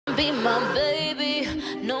be my baby.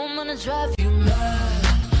 No, I'm gonna drive you mad.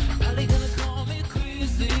 Probably gonna call me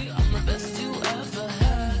crazy. I'm the best you ever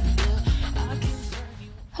had. I can turn you.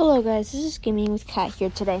 Hello guys, this is Gaming with Kat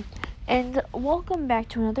here today, and welcome back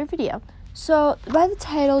to another video. So, by the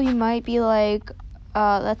title, you might be like,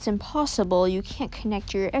 that's impossible, you can't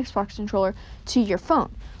connect your Xbox controller to your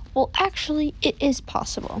phone. Well, actually, it is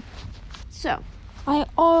possible. So, I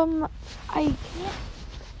can't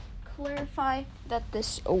clarify that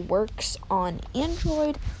this works on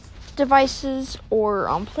Android devices or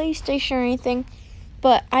on PlayStation or anything,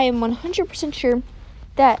 but I am 100% sure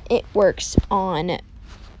that it works on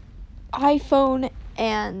iPhone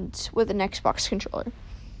and with an Xbox controller.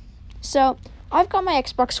 So I've got my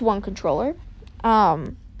Xbox One controller,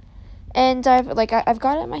 and I've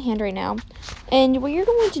got it in my hand right now. And what you're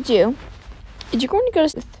going to do is you're going to go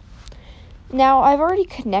to now. I've already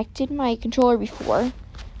connected my controller before,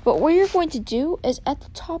 but what you're going to do is at the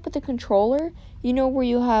top of the controller, you know where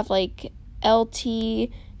you have like LT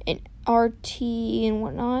and RT and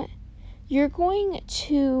whatnot. You're going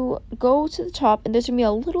to go to the top, and there's going to be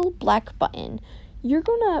a little black button. You're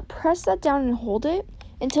going to press that down and hold it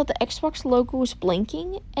until the Xbox logo is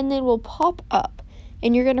blinking, and then it will pop up.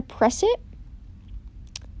 And you're going to press it.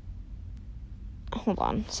 Hold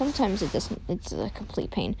on. Sometimes it doesn't. It's a complete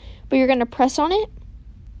pain. But you're going to press on it.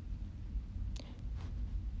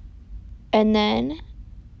 And then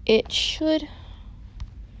it should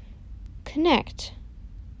connect.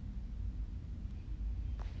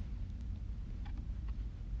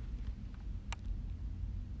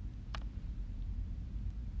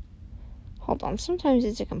 Hold on, sometimes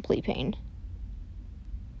it's a complete pain.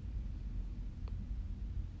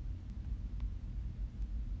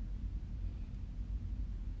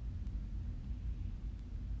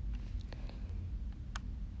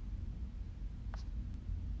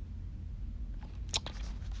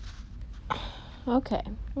 Okay,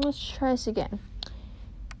 let's try this again.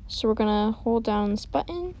 So we're gonna hold down this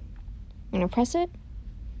button. I'm gonna press it.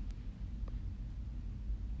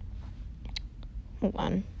 Hold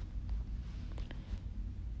on.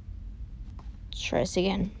 Try this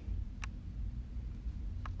again.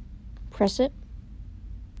 Press it.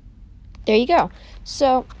 There you go.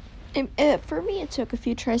 So, for me, it took a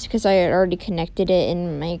few tries because I had already connected it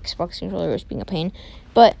and my Xbox controller was being a pain.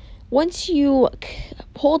 But once you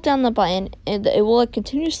hold down the button, it will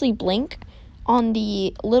continuously blink on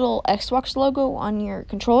the little Xbox logo on your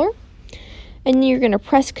controller. And you're going to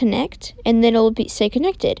press connect, and then it'll say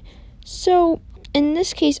connected. So, in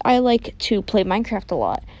this case, I like to play Minecraft a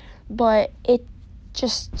lot. But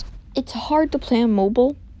it's hard to play on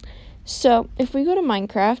mobile. So if we go to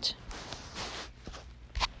Minecraft,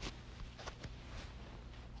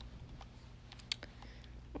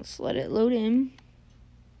 let's let it load in.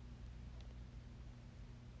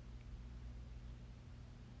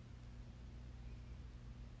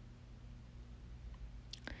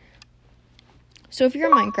 So if you're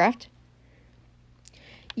in Minecraft,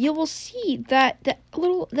 you will see that a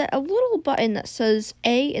little button that says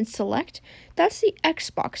A and select, that's the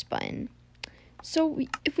Xbox button. So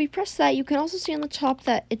if we press that, you can also see on the top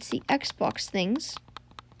that it's the Xbox things.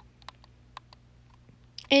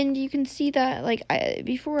 And you can see that, like,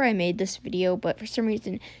 before I made this video, but for some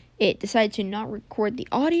reason it decided to not record the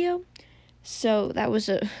audio. So that was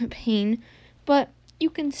a pain. But you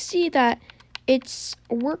can see that it's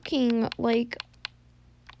working like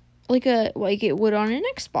it would on an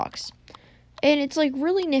Xbox. And it's like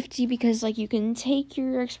really nifty because like you can take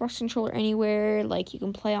your Xbox controller anywhere, like you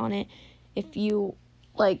can play on it if you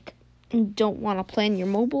like don't want to play on your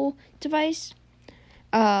mobile device.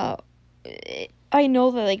 I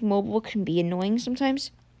know that like mobile can be annoying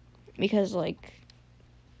sometimes because like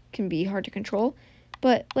can be hard to control,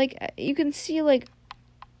 but like you can see like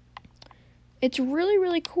it's really,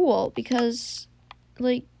 really cool because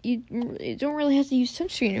like you don't really have to use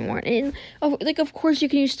touchscreen anymore. And like of course you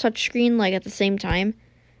can use touchscreen like at the same time.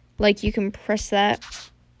 Like you can press that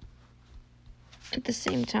at the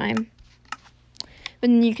same time. But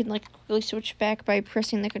then you can like really switch back by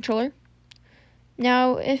pressing the controller.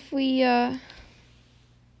 Now if we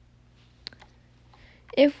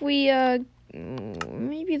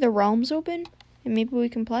maybe the realm's open and maybe we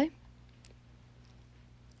can play.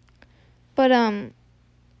 But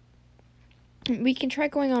we can try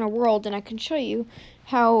going on a world, and I can show you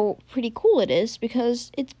how pretty cool it is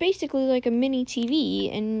because it's basically like a mini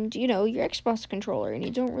TV and, you know, your Xbox controller, and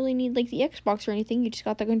you don't really need like the Xbox or anything, you just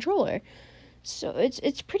got the controller. So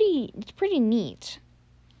it's pretty neat.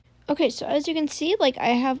 Okay, so as you can see, like I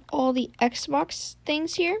have all the Xbox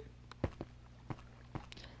things here.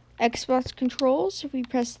 Xbox controls. If we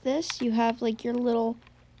press this, you have like your little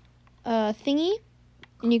thingy,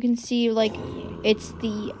 and you can see like it's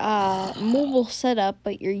the mobile setup,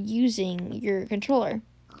 but you're using your controller.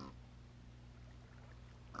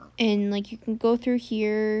 And like you can go through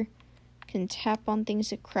here, can tap on things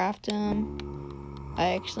to craft them. I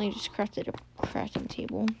actually just crafted a crafting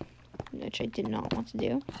table, which I did not want to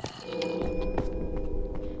do.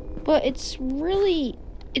 But it's really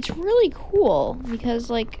cool because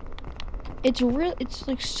like it's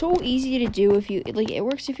like so easy to do if you like. It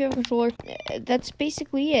works if you have a controller. That's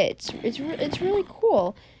basically it. It's really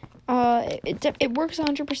cool. It works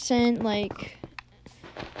 100%. Like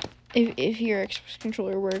if your Xbox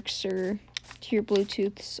controller works or your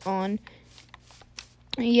Bluetooth's on.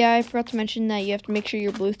 Yeah, I forgot to mention that you have to make sure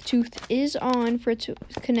your Bluetooth is on for it to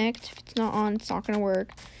connect. If it's not on, it's not gonna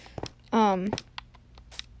work. And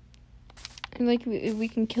like we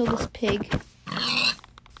can kill this pig.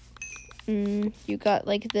 You got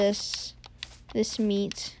like this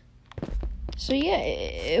meat. So yeah,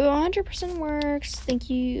 it 100% works. Thank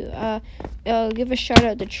you. I'll give a shout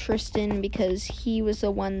out to Tristan because he was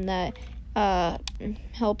the one that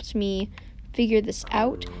helped me figure this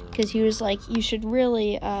out, because he was like, you should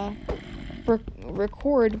really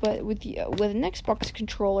record but with an Xbox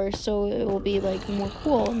controller, so it will be like more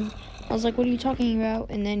cool. And I was like, what are you talking about?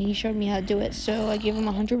 And then he showed me how to do it, so I give him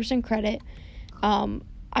 100% credit.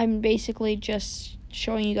 I'm basically just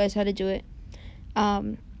showing you guys how to do it.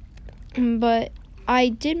 But I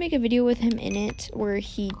did make a video with him in it where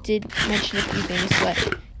he did mention a few things,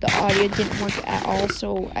 but the audio didn't work at all,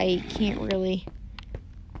 so I can't really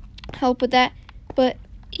help with that. But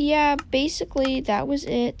yeah, basically that was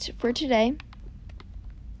it for today.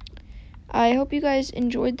 I hope you guys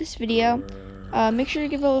enjoyed this video. Make sure to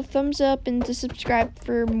give it a thumbs up and to subscribe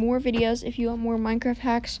for more videos. If you want more Minecraft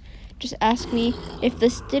hacks, just ask me. If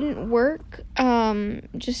this didn't work,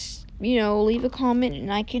 just leave a comment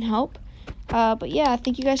and I can help. But yeah,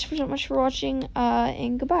 thank you guys so much for watching,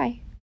 and goodbye.